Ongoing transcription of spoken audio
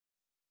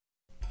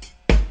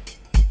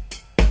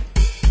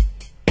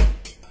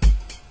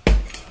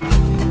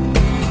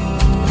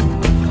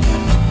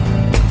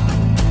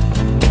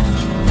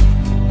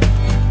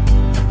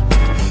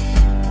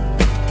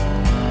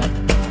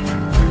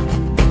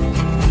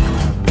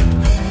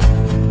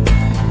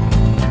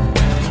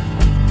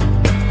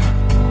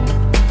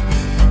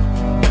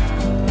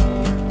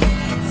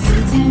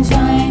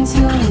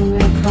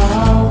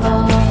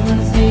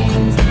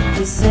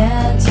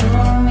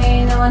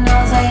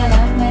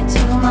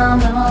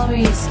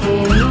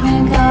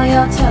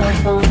your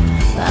telephone,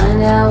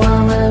 find out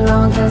what went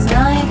wrong, 'cause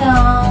now you're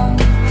gone.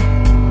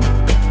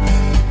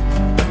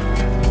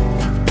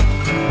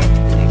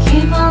 I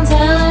keep on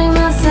telling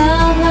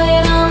myself how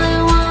you only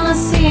wanna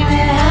see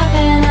me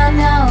happen. I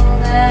know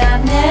that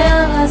I've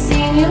never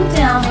seen you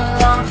down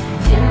below.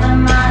 In my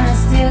mind I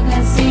still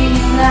can see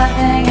you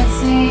laughing and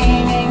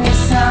singing your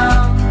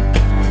song.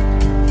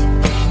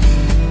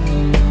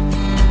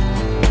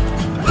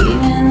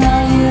 Even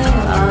though you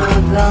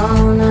are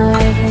gone,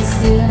 I can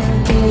still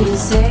hear you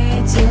say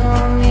to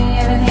me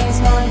everything's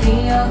gonna be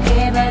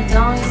okay, but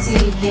don't you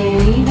see, you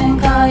can't even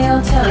call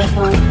your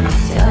telephone,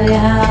 tell you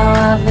how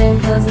I've been,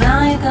 'cause now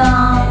you're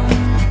gone.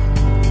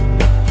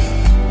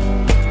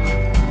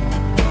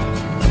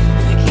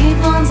 I keep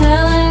on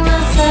telling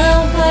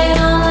myself that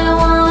you only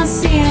wanna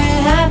see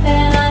it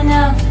happen. I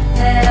know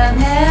that I've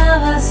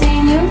never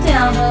seen you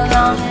down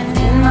below, and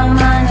in my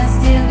mind I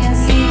still can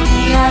see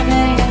you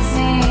laughing and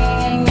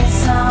singing your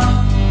song.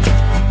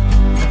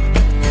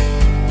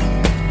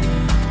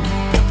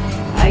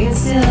 I can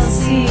still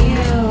see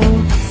you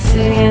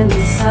sitting in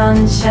the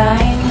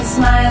sunshine,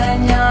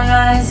 smiling, your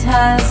eyes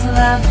has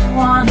left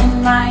one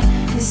in mine.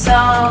 You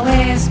saw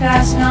waves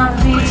crashing on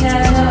the beach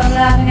as you're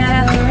laughing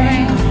at the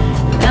rain.